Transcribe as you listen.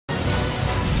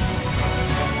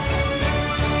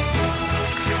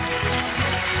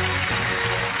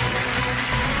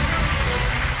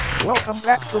Welcome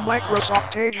back to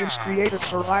Microsoft Agents Creative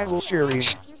Survival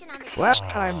Series. Last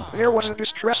time, there was a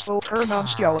distressful turn on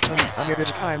Skeleton, and it is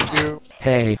time to...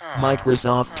 Hey,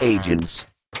 Microsoft Agents.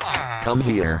 Come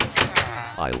here.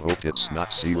 I hope it's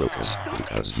not Sirocus,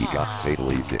 because he got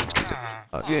fatally victed.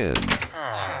 Again.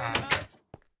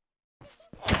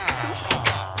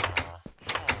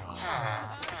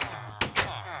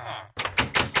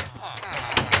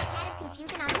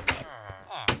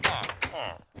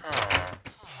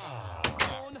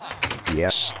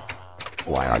 Yes.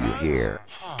 Why are you here?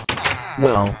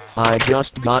 Well, I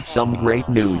just got some great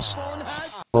news.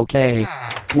 Okay.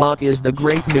 What is the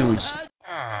great news?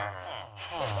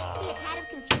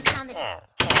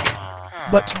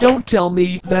 But don't tell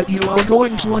me that you are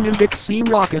going to unevict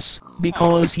Sirocus,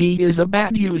 because he is a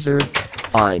bad user.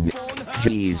 Fine.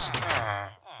 Jeez.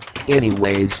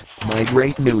 Anyways, my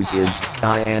great news is,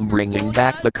 I am bringing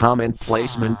back the comment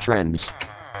placement trends.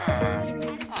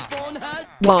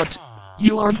 What?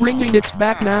 You are bringing it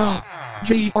back now?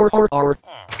 G-R-R-R.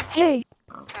 Hey!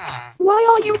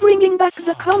 Why are you bringing back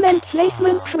the comment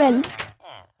placement trends?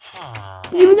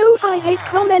 You know I hate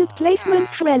comment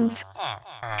placement trends.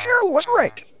 Cheryl was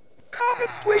right. Comment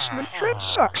placement trend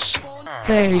sucks.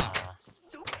 Hey.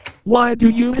 Why do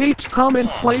you hate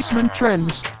comment placement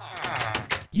trends?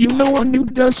 You know a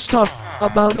noob does stuff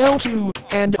about L2,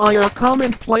 and I are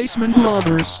comment placement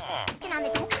lovers.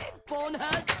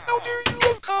 How dare you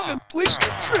love comment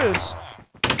placement trends?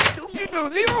 You know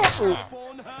they're awful.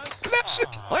 That's it.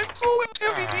 I'm calling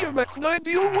TVDMX and I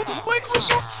deal with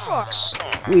Microsoft Fox.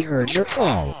 We heard your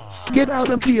call. Get out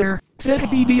of here,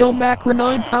 TVDL Macro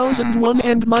 9001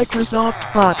 and Microsoft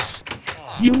Fox.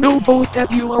 You know both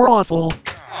that you are awful.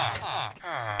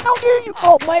 How dare you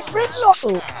call my friends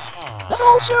awful? And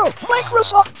also,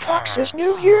 Microsoft Fox is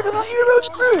new here to the Heroes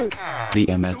Crew.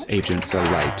 The MS agents are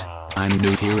right. I'm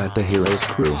new here at the Heroes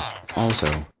Crew. Also,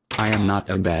 I am not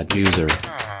a bad user.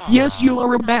 Yes, you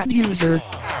are a bad user.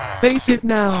 Face it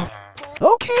now.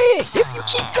 Okay, if you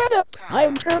keep that up, I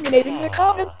am terminating the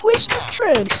comment placement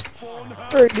trends.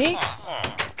 Heard me?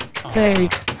 Hey,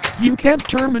 you can't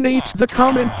terminate the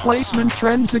comment placement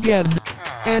trends again.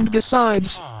 And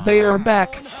besides, they are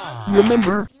back.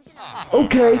 Remember?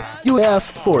 Okay, you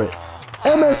asked for it.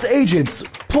 MS agents,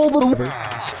 pull the lever.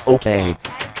 Okay.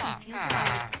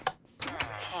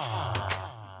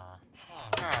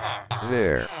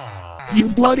 There. You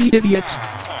bloody idiot.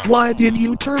 Why did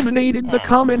you terminated the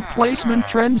comment placement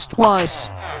trends twice?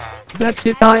 That's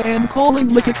it, I am calling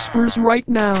Licketspurs right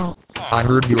now. I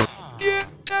heard you. Get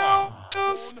out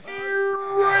of here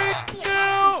right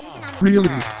now! Really?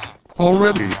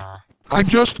 Already? I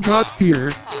just got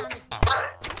here.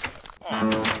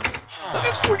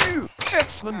 That's for you,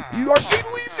 Jackson. You are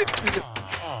fatally victim.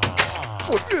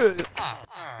 For good.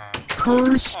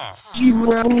 Curse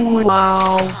you.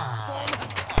 Wow.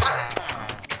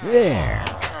 There.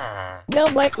 Now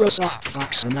Microsoft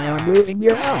Fox and I are moving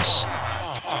your house.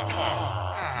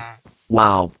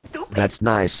 Wow. That's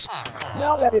nice.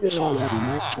 Now that it is already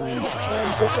night time, it's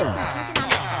time for bed.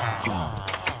 God,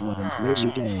 what a crazy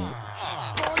day.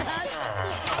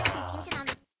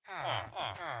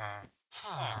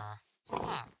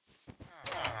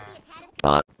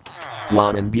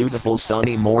 What a beautiful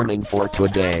sunny morning for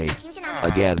today.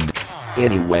 Again.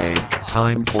 Anyway,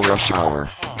 time for a shower.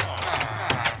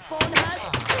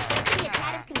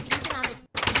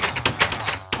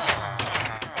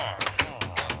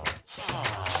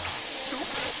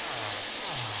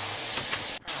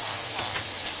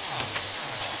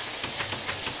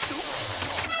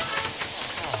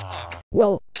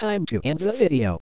 Well, time to end the video.